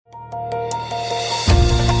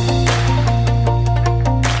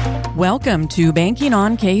Welcome to Banking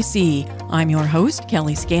on KC. I'm your host,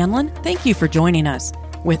 Kelly Scanlon. Thank you for joining us.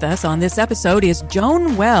 With us on this episode is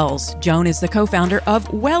Joan Wells. Joan is the co-founder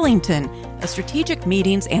of Wellington, a strategic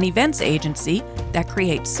meetings and events agency that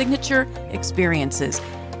creates signature experiences.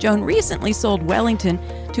 Joan recently sold Wellington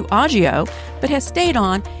to Agio, but has stayed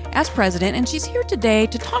on as president, and she's here today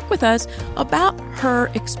to talk with us about her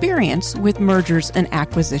experience with mergers and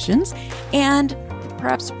acquisitions and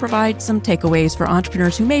perhaps provide some takeaways for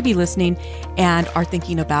entrepreneurs who may be listening and are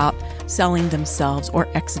thinking about selling themselves or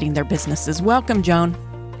exiting their businesses. Welcome, Joan.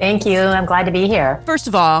 Thank you. I'm glad to be here. First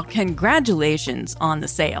of all, congratulations on the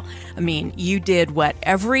sale. I mean, you did what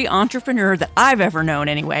every entrepreneur that I've ever known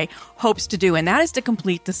anyway hopes to do, and that is to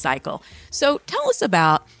complete the cycle. So tell us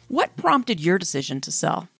about what prompted your decision to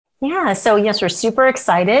sell. Yeah, so yes, we're super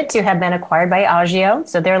excited to have been acquired by Agio.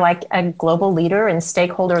 So they're like a global leader in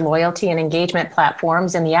stakeholder loyalty and engagement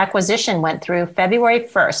platforms. And the acquisition went through February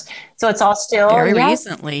 1st. So it's all still very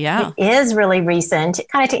recently, yeah. It is really recent.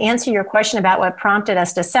 Kind of to answer your question about what prompted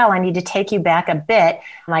us to sell, I need to take you back a bit.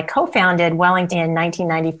 I co-founded Wellington in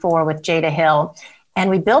 1994 with Jada Hill. And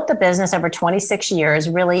we built the business over 26 years.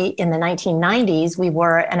 Really, in the 1990s, we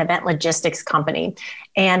were an event logistics company.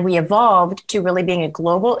 And we evolved to really being a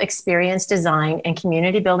global experience design and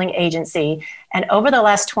community building agency. And over the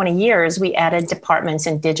last 20 years, we added departments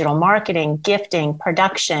in digital marketing, gifting,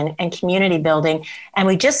 production, and community building. And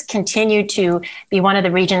we just continued to be one of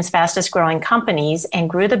the region's fastest growing companies and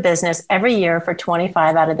grew the business every year for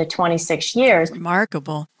 25 out of the 26 years.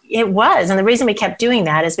 Remarkable. It was. And the reason we kept doing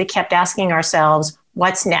that is we kept asking ourselves,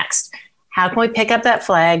 what's next? How can we pick up that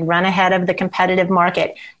flag, run ahead of the competitive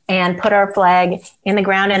market, and put our flag in the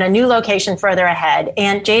ground in a new location further ahead?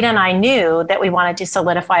 And Jada and I knew that we wanted to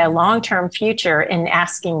solidify a long-term future in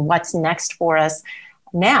asking what's next for us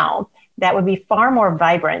now that would be far more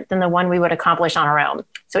vibrant than the one we would accomplish on our own.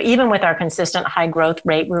 So even with our consistent high growth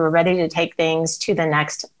rate, we were ready to take things to the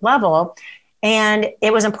next level. And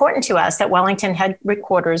it was important to us that Wellington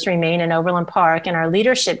headquarters remain in Overland Park and our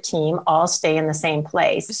leadership team all stay in the same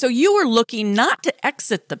place. So you were looking not to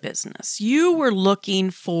exit the business. You were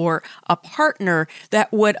looking for a partner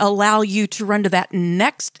that would allow you to run to that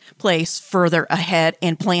next place further ahead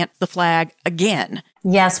and plant the flag again.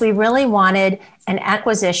 Yes, we really wanted an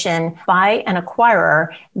acquisition by an acquirer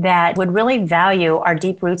that would really value our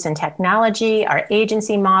deep roots in technology, our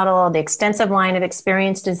agency model, the extensive line of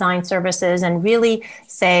experience design services, and really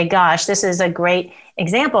say, gosh, this is a great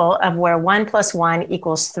example of where 1 + 1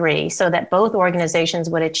 = 3, so that both organizations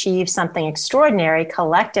would achieve something extraordinary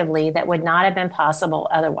collectively that would not have been possible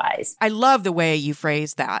otherwise. I love the way you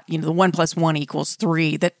phrase that. You know, the 1 + 1 =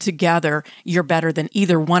 3, that together you're better than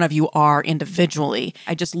either one of you are individually.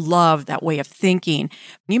 I just love that way of thinking.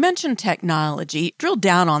 You mentioned technology. Drill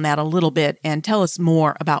down on that a little bit and tell us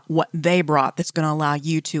more about what they brought that's going to allow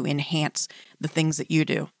you to enhance the things that you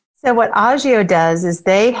do. So what Agio does is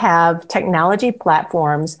they have technology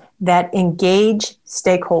platforms that engage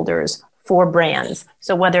stakeholders for brands.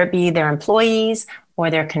 So whether it be their employees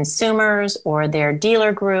or their consumers or their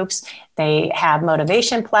dealer groups, they have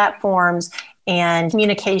motivation platforms and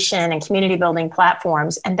communication and community building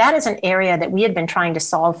platforms. And that is an area that we had been trying to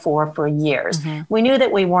solve for years. Mm-hmm. We knew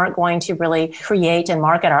that we weren't going to really create and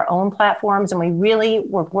market our own platforms. And we really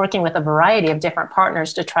were working with a variety of different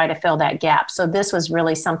partners to try to fill that gap. So this was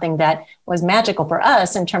really something that was magical for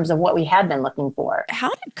us in terms of what we had been looking for. How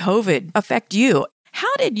did COVID affect you?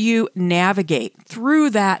 How did you navigate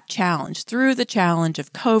through that challenge, through the challenge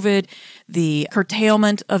of COVID, the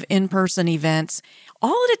curtailment of in-person events,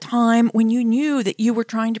 all at a time when you knew that you were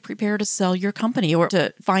trying to prepare to sell your company or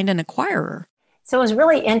to find an acquirer? So it was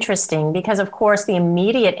really interesting because, of course, the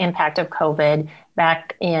immediate impact of COVID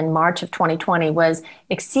back in March of 2020 was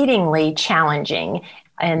exceedingly challenging.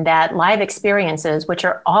 And that live experiences, which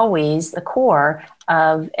are always the core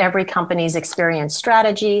of every company's experience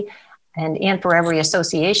strategy, and for every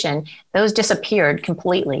association, those disappeared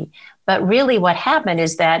completely. But really what happened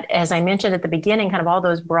is that, as I mentioned at the beginning, kind of all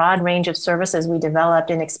those broad range of services we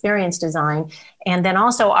developed in experience design, and then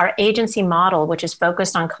also our agency model, which is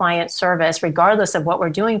focused on client service, regardless of what we're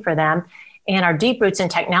doing for them, and our deep roots in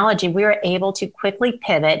technology, we were able to quickly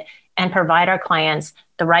pivot and provide our clients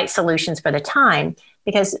the right solutions for the time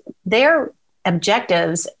because their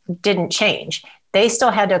objectives didn't change. They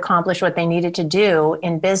still had to accomplish what they needed to do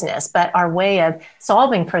in business, but our way of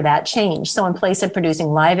solving for that changed. So in place of producing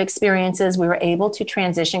live experiences, we were able to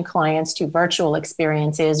transition clients to virtual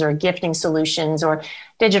experiences or gifting solutions or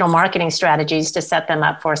digital marketing strategies to set them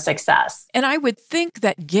up for success. And I would think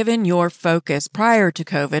that given your focus prior to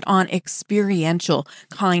COVID on experiential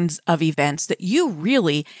kinds of events, that you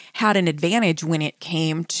really had an advantage when it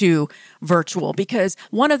came to virtual. Because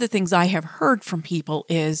one of the things I have heard from people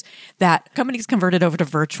is that companies converted over to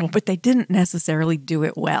virtual, but they didn't necessarily do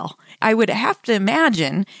it well. I would have to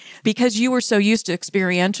imagine, because you were so used to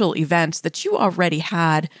experiential events, that you already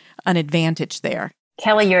had an advantage there.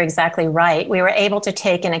 Kelly, you're exactly right. We were able to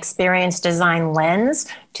take an experience design lens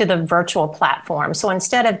to the virtual platform. So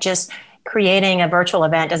instead of just creating a virtual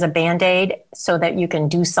event as a Band-Aid so that you can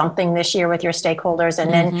do something this year with your stakeholders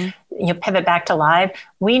and then pivot back to live,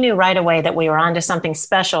 we knew right away that we were onto something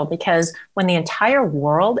special, because when the entire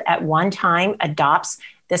world at one time adopts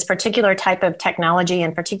this particular type of technology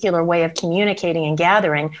and particular way of communicating and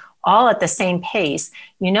gathering all at the same pace,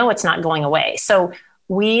 it's not going away. So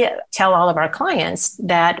we tell all of our clients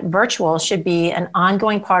that virtual should be an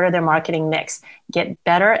ongoing part of their marketing mix. Get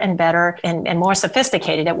better and better and more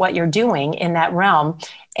sophisticated at what you're doing in that realm,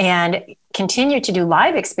 and continue to do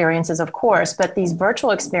live experiences, of course, but these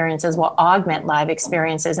virtual experiences will augment live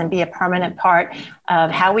experiences and be a permanent part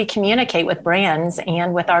of how we communicate with brands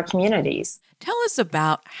and with our communities. Tell us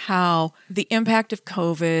about how the impact of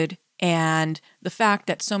COVID and the fact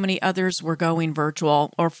that so many others were going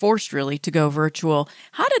virtual, or forced really to go virtual,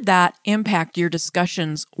 how did that impact your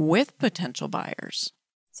discussions with potential buyers?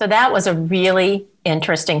 So that was a really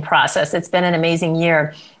interesting process. It's been an amazing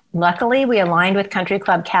year. Luckily, we aligned with Country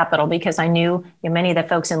Club Capital because I knew many of the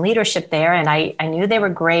folks in leadership there, and I knew they were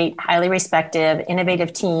great, highly respected,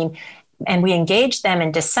 innovative team. And we engaged them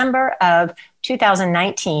in December of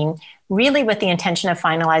 2019, really with the intention of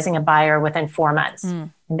finalizing a buyer within 4 months.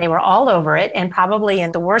 They were all over it, and probably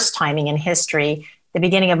in the worst timing in history, the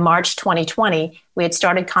beginning of March 2020, we had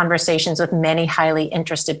started conversations with many highly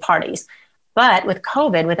interested parties. But with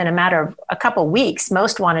COVID, within a matter of a couple of weeks,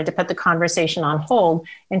 most wanted to put the conversation on hold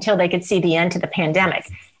until they could see the end to the pandemic.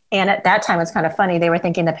 And at that time, it's kind of funny, they were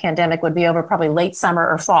thinking the pandemic would be over probably late summer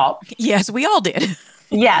or fall. Yes, we all did.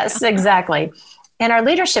 Yes, exactly. And our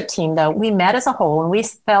leadership team, though, we met as a whole, and we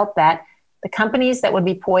felt that the companies that would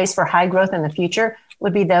be poised for high growth in the future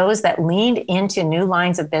would be those that leaned into new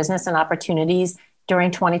lines of business and opportunities during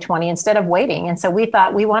 2020 instead of waiting. And so we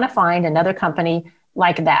thought, we want to find another company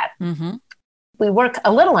like that. We were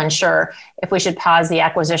a little unsure if we should pause the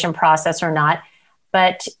acquisition process or not,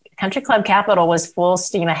 but Country Club Capital was full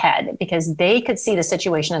steam ahead because they could see the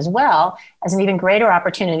situation as well as an even greater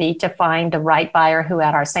opportunity to find the right buyer who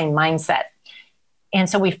had our same mindset. And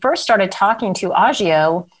so we first started talking to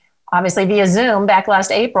Agio, obviously via Zoom back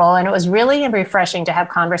last April. And it was really refreshing to have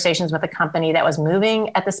conversations with a company that was moving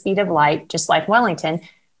at the speed of light, just like Wellington,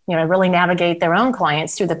 really navigate their own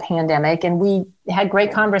clients through the pandemic. And we had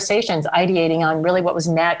great conversations ideating on really what was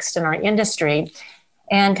next in our industry.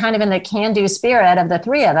 And kind of in the can-do spirit of the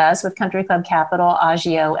three of us with Country Club Capital,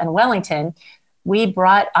 Agio, and Wellington, we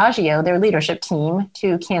brought Agio, their leadership team,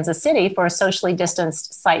 to Kansas City for a socially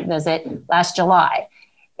distanced site visit last July.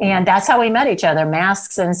 And that's how we met each other,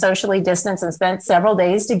 masks and socially distanced, and spent several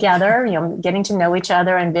days together, getting to know each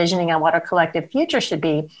other, envisioning on what our collective future should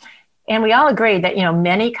be. And we all agreed that,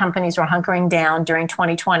 many companies were hunkering down during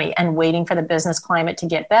 2020 and waiting for the business climate to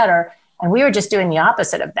get better. And we were just doing the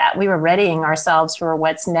opposite of that. We were readying ourselves for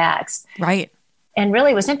what's next. Right. And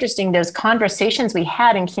really it was interesting, those conversations we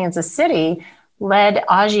had in Kansas City led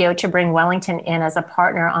Agio to bring Wellington in as a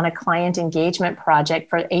partner on a client engagement project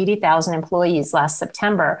for 80,000 employees last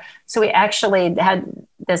September. So we actually had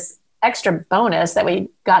this extra bonus that we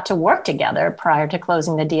got to work together prior to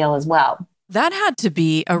closing the deal as well. That had to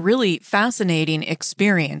be a really fascinating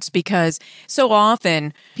experience because so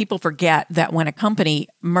often people forget that when a company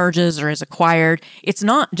merges or is acquired, it's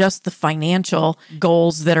not just the financial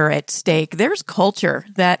goals that are at stake. There's culture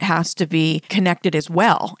that has to be connected as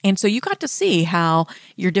well. And so you got to see how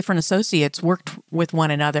your different associates worked with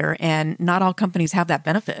one another, and not all companies have that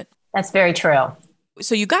benefit. That's very true.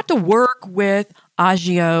 So you got to work with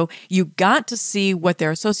Agio. You got to see what their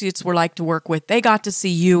associates were like to work with. They got to see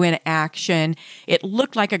you in action. It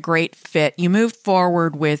looked like a great fit. You moved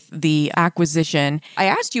forward with the acquisition. I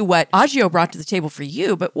asked you what Agio brought to the table for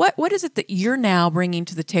you, but what is it that you're now bringing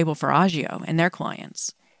to the table for Agio and their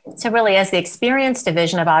clients? So really, as the experience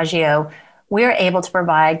division of Agio, we're able to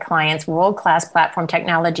provide clients world-class platform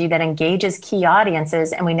technology that engages key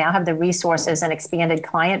audiences, and we now have the resources and expanded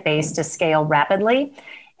client base to scale rapidly.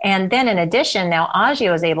 And then in addition, now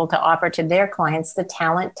Agio is able to offer to their clients the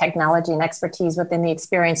talent, technology, and expertise within the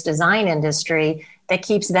experience design industry that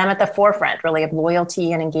keeps them at the forefront, really, of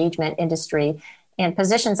loyalty and engagement industry. and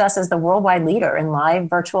positions us as the worldwide leader in live,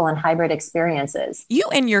 virtual, and hybrid experiences. You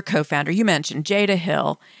and your co-founder, you mentioned Jada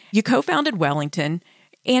Hill, you co-founded Wellington,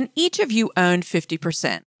 and each of you owned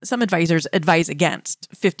 50%. Some advisors advise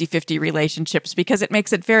against 50-50 relationships because it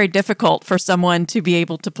makes it very difficult for someone to be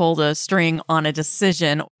able to pull the string on a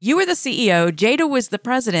decision. You were the CEO, Jada was the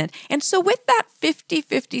president. And so with that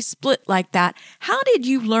 50-50 split like that, how did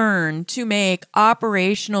you learn to make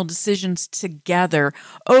operational decisions together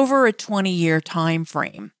over a 20-year time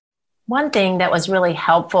frame? One thing that was really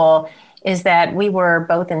helpful is that we were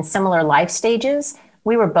both in similar life stages.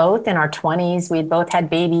 We were both in our 20s. We both had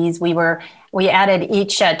babies. We added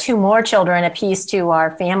each 2 more children apiece to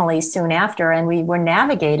our families soon after, and we were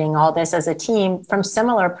navigating all this as a team from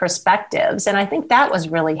similar perspectives. And I think that was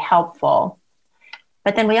really helpful.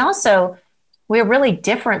 But then we're really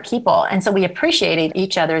different people. And so we appreciated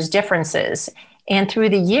each other's differences. And through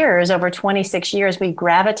the years, over 26 years, we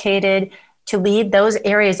gravitated to lead those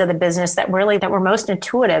areas of the business that were most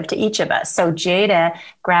intuitive to each of us. So Jada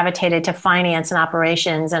gravitated to finance and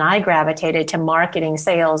operations, and I gravitated to marketing,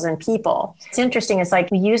 sales, and people. It's interesting. It's like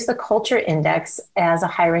we use the culture index as a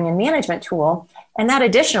hiring and management tool. And that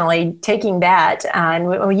additionally, taking that, and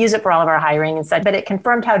we use it for all of our hiring and such, but it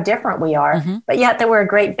confirmed how different we are, but yet that we're a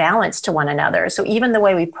great balance to one another. So even the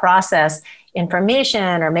way we process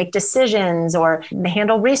information or make decisions or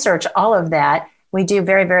handle research, all of that, we do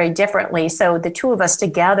very, very differently. So the two of us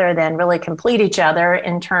together then really complete each other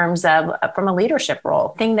in terms of from a leadership role.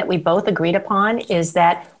 The thing that we both agreed upon is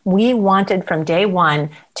that we wanted from day one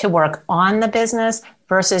to work on the business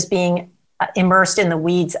versus being immersed in the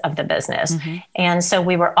weeds of the business. And so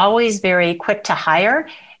we were always very quick to hire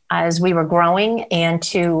as we were growing and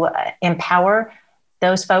to empower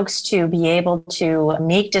those folks to be able to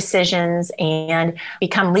make decisions and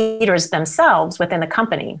become leaders themselves within the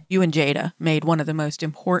company. You and Jada made one of the most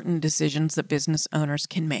important decisions that business owners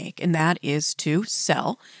can make, and that is to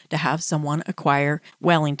sell, to have someone acquire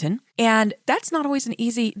Wellington. And that's not always an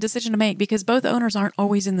easy decision to make because both owners aren't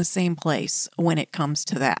always in the same place when it comes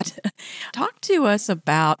to that. Talk to us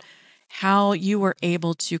about how you were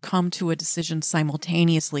able to come to a decision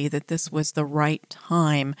simultaneously that this was the right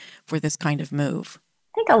time for this kind of move.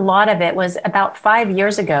 I think a lot of it was about 5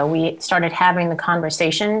 years ago, we started having the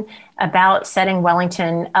conversation about setting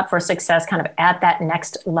Wellington up for success kind of at that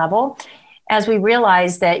next level. As we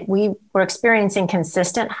realized that we were experiencing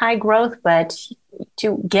consistent high growth, but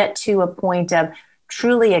to get to a point of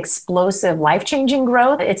truly explosive, life-changing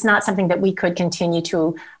growth, it's not something that we could continue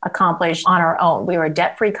to accomplish on our own. We were a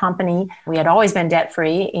debt-free company. We had always been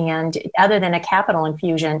debt-free. And other than a capital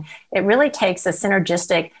infusion, it really takes a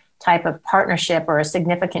synergistic type of partnership or a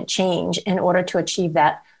significant change in order to achieve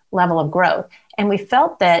that level of growth. And we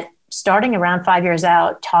felt that starting around 5 years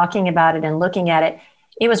out, talking about it and looking at it,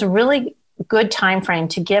 it was a really good time frame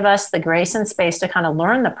to give us the grace and space to kind of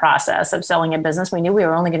learn the process of selling a business. We knew we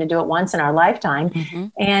were only going to do it once in our lifetime,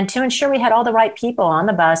 and to ensure we had all the right people on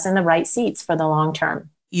the bus in the right seats for the long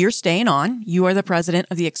term. You're staying on. You are the president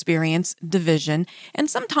of the Experience Division. And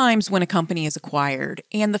sometimes when a company is acquired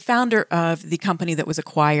and the founder of the company that was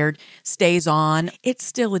acquired stays on, it's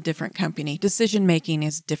still a different company. Decision-making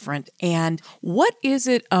is different. And what is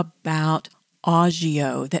it about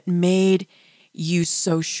Agio that made you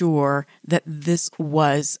so sure that this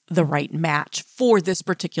was the right match for this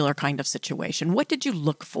particular kind of situation? What did you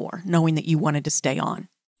look for, knowing that you wanted to stay on?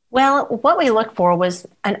 Well, what we looked for was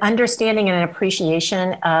an understanding and an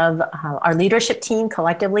appreciation of our leadership team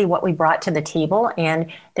collectively, what we brought to the table,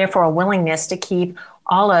 and therefore a willingness to keep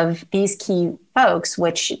all of these key folks,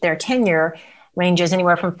 which their tenure ranges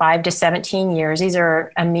anywhere from 5 to 17 years. These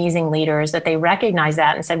are amazing leaders that they recognize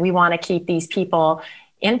that and said, we want to keep these people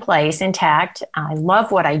in place, intact. I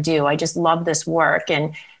love what I do. I just love this work.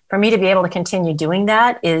 And for me to be able to continue doing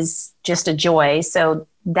that is just a joy. So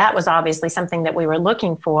that was obviously something that we were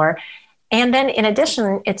looking for. And then in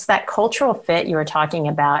addition, it's that cultural fit you were talking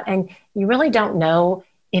about. And you really don't know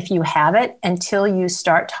if you have it until you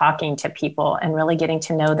start talking to people and really getting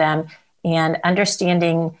to know them and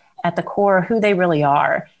understanding at the core who they really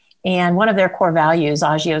are. And one of their core values,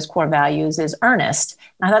 Agio's core values, is earnest.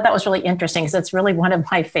 And I thought that was really interesting because it's really one of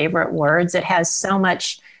my favorite words. It has so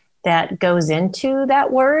much that goes into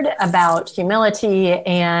that word about humility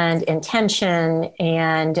and intention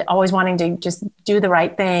and always wanting to just do the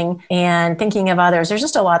right thing and thinking of others. There's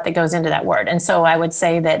just a lot that goes into that word. And so I would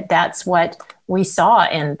say that that's what we saw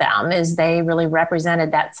in them, is they really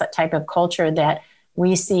represented that type of culture that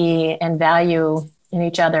we see and value in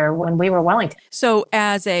each other when we were Wellington. So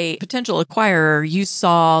as a potential acquirer, you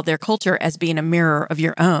saw their culture as being a mirror of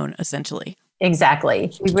your own, essentially.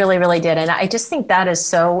 Exactly. We really, really did. And I just think that is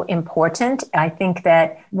so important. I think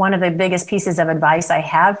that one of the biggest pieces of advice I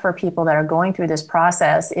have for people that are going through this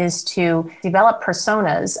process is to develop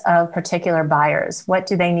personas of particular buyers. What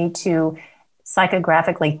do they need to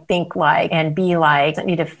psychographically think like and be like? They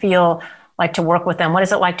need to feel like to work with them. What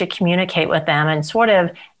is it like to communicate with them, and sort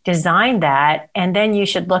of design that? And then you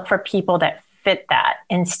should look for people that fit that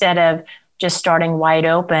instead of just starting wide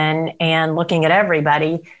open and looking at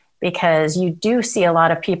everybody, because you do see a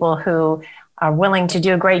lot of people who are willing to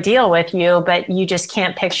do a great deal with you, but you just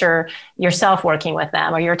can't picture yourself working with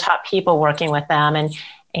them or your top people working with them.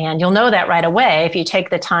 And you'll know that right away if you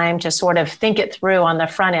take the time to sort of think it through on the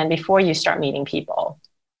front end before you start meeting people.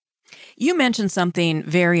 You mentioned something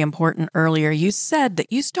very important earlier. You said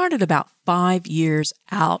that you started about 5 years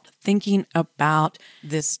out thinking about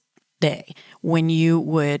this day when you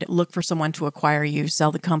would look for someone to acquire you,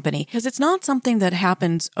 sell the company, because it's not something that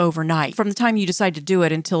happens overnight. From the time you decide to do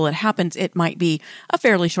it until it happens, it might be a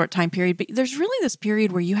fairly short time period, but there's really this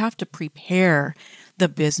period where you have to prepare the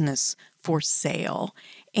business for sale.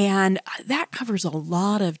 And that covers a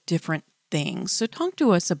lot of different things. So talk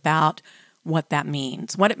to us about what that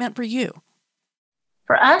means, what it meant for you.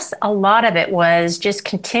 For us, a lot of it was just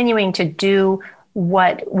continuing to do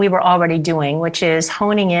what we were already doing, which is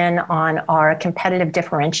honing in on our competitive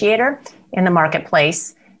differentiator in the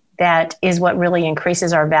marketplace. That is what really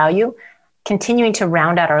increases our value. Continuing to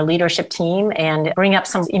round out our leadership team and bring up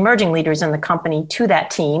some emerging leaders in the company to that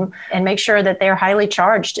team and make sure that they're highly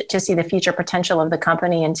charged to see the future potential of the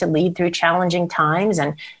company and to lead through challenging times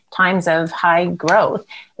and times of high growth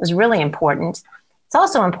was really important. It's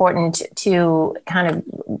also important to kind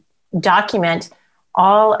of document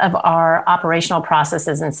all of our operational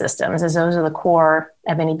processes and systems, as those are the core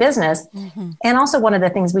of any business. Mm-hmm. And also one of the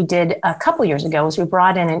things we did a couple years ago was we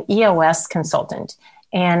brought in an EOS consultant.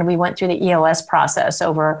 And we went through the EOS process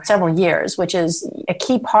over several years, which is a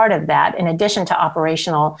key part of that, in addition to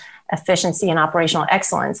operational efficiency and operational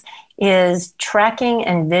excellence, is tracking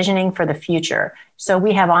and visioning for the future. So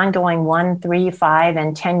we have ongoing 1, 3, 5,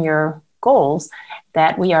 and 10-year goals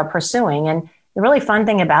that we are pursuing. And the really fun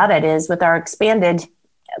thing about it is with our expanded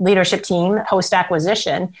leadership team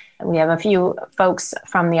post-acquisition, we have a few folks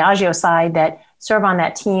from the Agio side that serve on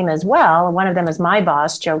that team as well. One of them is my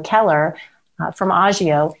boss, Joe Keller, from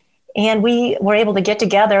Agio. And we were able to get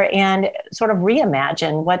together and sort of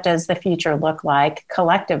reimagine what does the future look like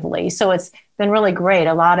collectively. So it's been really great.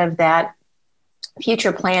 A lot of that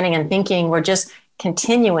future planning and thinking, we're just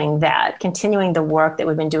continuing the work that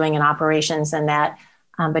we've been doing in operations and that,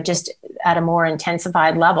 but just at a more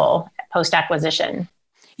intensified level post-acquisition.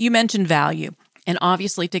 You mentioned value. And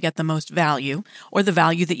obviously, to get the most value, or the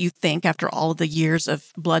value that you think after all of the years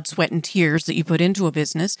of blood, sweat, and tears that you put into a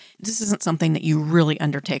business, this isn't something that you really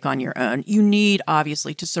undertake on your own. You need,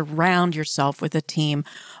 obviously, to surround yourself with a team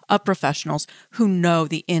of professionals who know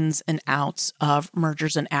the ins and outs of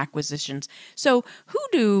mergers and acquisitions. So who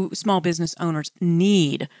do small business owners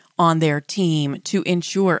need on their team to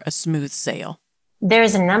ensure a smooth sale?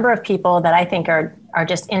 There's a number of people that I think are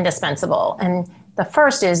just indispensable. And the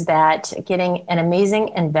first is that getting an amazing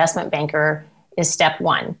investment banker is step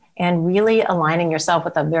one, and really aligning yourself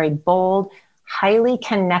with a very bold, highly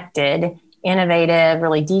connected, innovative,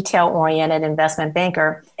 really detail-oriented investment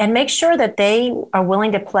banker, and make sure that they are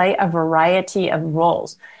willing to play a variety of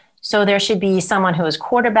roles. So there should be someone who is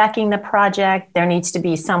quarterbacking the project. There needs to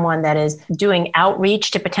be someone that is doing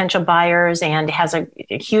outreach to potential buyers and has a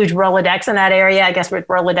huge Rolodex in that area. I guess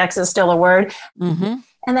Rolodex is still a word. Mm-hmm.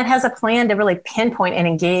 And that has a plan to really pinpoint and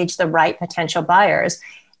engage the right potential buyers.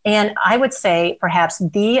 And I would say perhaps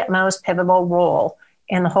the most pivotal role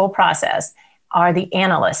in the whole process are the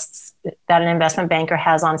analysts that an investment banker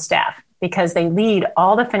has on staff, because they lead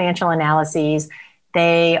all the financial analyses.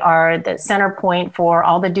 They are the center point for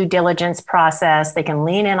all the due diligence process. They can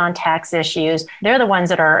lean in on tax issues. They're the ones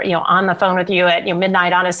that are, on the phone with you at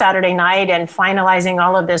midnight on a Saturday night and finalizing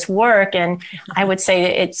all of this work. And I would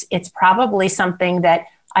say it's probably something that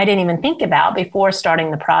I didn't even think about before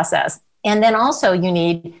starting the process. And then also you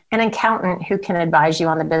need an accountant who can advise you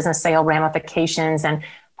on the business sale ramifications and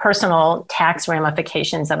personal tax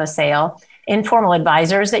ramifications of a sale. Informal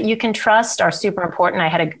advisors that you can trust are super important. I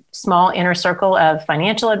had a small inner circle of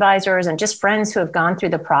financial advisors and just friends who have gone through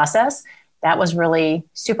the process. That was really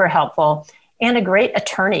super helpful. And a great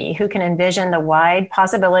attorney who can envision the wide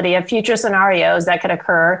possibility of future scenarios that could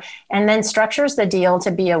occur and then structures the deal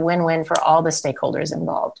to be a win-win for all the stakeholders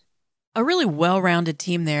involved. A really well-rounded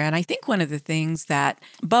team there. And I think one of the things that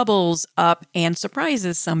bubbles up and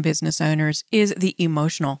surprises some business owners is the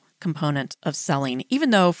emotional component of selling,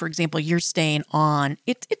 even though, for example, you're staying on,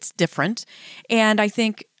 it's different. And I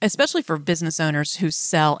think, especially for business owners who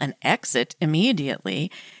sell and exit immediately,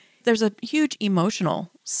 there's a huge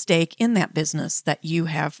emotional stake in that business that you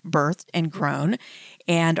have birthed and grown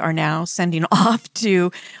and are now sending off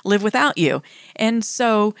to live without you. And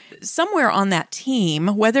so somewhere on that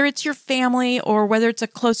team, whether it's your family or whether it's a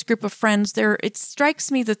close group of friends, it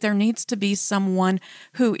strikes me that there needs to be someone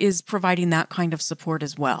who is providing that kind of support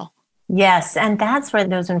as well. Yes, and that's where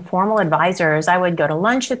those informal advisors, I would go to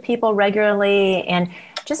lunch with people regularly, and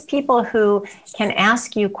just people who can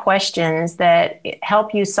ask you questions that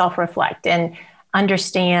help you self-reflect and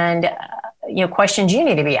understand questions you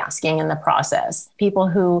need to be asking in the process. People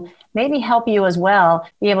who maybe help you as well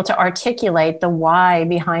be able to articulate the why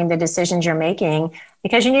behind the decisions you're making,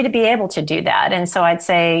 because you need to be able to do that. And so I'd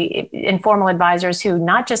say informal advisors who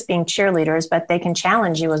not just being cheerleaders, but they can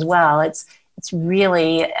challenge you as well. It's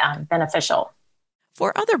really beneficial.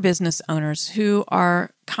 For other business owners who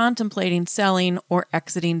are contemplating selling or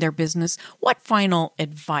exiting their business, what final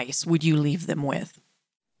advice would you leave them with?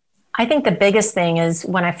 I think the biggest thing is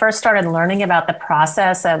when I first started learning about the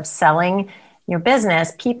process of selling your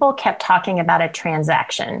business, people kept talking about a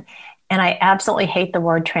transaction. And I absolutely hate the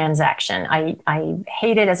word transaction. I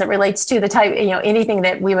hate it as it relates to the type, anything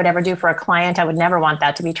that we would ever do for a client. I would never want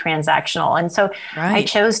that to be transactional. And so I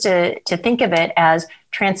chose to think of it as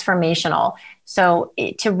transformational. So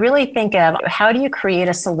to really think of how do you create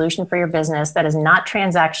a solution for your business that is not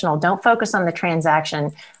transactional? Don't focus on the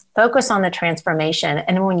transaction, focus on the transformation.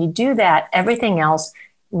 And when you do that, everything else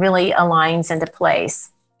really aligns into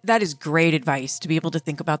place. That is great advice, to be able to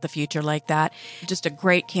think about the future like that. Just a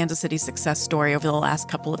great Kansas City success story over the last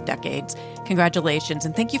couple of decades. Congratulations,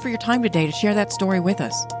 and thank you for your time today to share that story with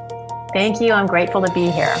us. Thank you. I'm grateful to be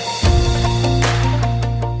here.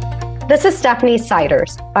 This is Stephanie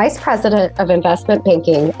Siders, Vice President of Investment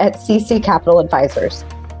Banking at CC Capital Advisors.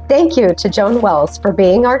 Thank you to Joan Wells for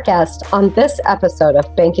being our guest on this episode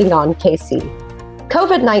of Banking on KC.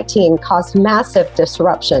 COVID-19 caused massive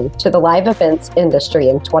disruption to the live events industry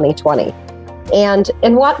in 2020. And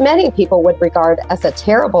in what many people would regard as a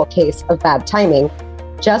terrible case of bad timing,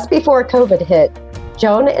 just before COVID hit,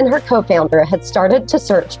 Joan and her co-founder had started to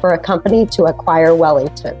search for a company to acquire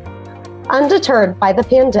Wellington. Undeterred by the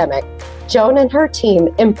pandemic, Joan and her team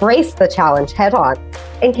embraced the challenge head-on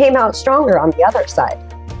and came out stronger on the other side,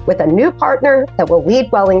 with a new partner that will lead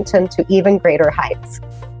Wellington to even greater heights.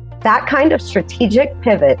 That kind of strategic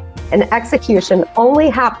pivot and execution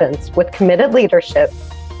only happens with committed leadership,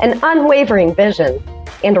 an unwavering vision,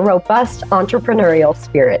 and a robust entrepreneurial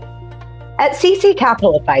spirit. At CC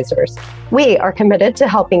Capital Advisors, we are committed to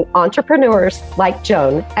helping entrepreneurs like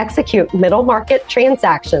Joan execute middle market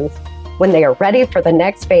transactions when they are ready for the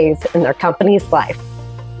next phase in their company's life.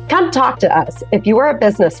 Come talk to us if you are a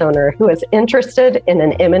business owner who is interested in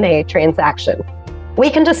an M&A transaction. We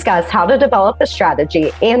can discuss how to develop a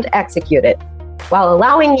strategy and execute it while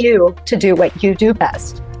allowing you to do what you do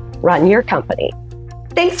best, run your company.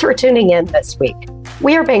 Thanks for tuning in this week.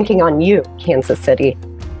 We are banking on you, Kansas City.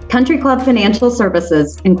 Country Club Financial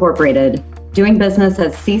Services, Incorporated, doing business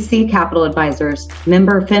as CC Capital Advisors,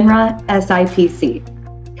 member FINRA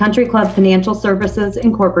SIPC. Country Club Financial Services,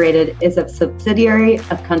 Incorporated is a subsidiary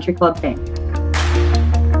of Country Club Bank.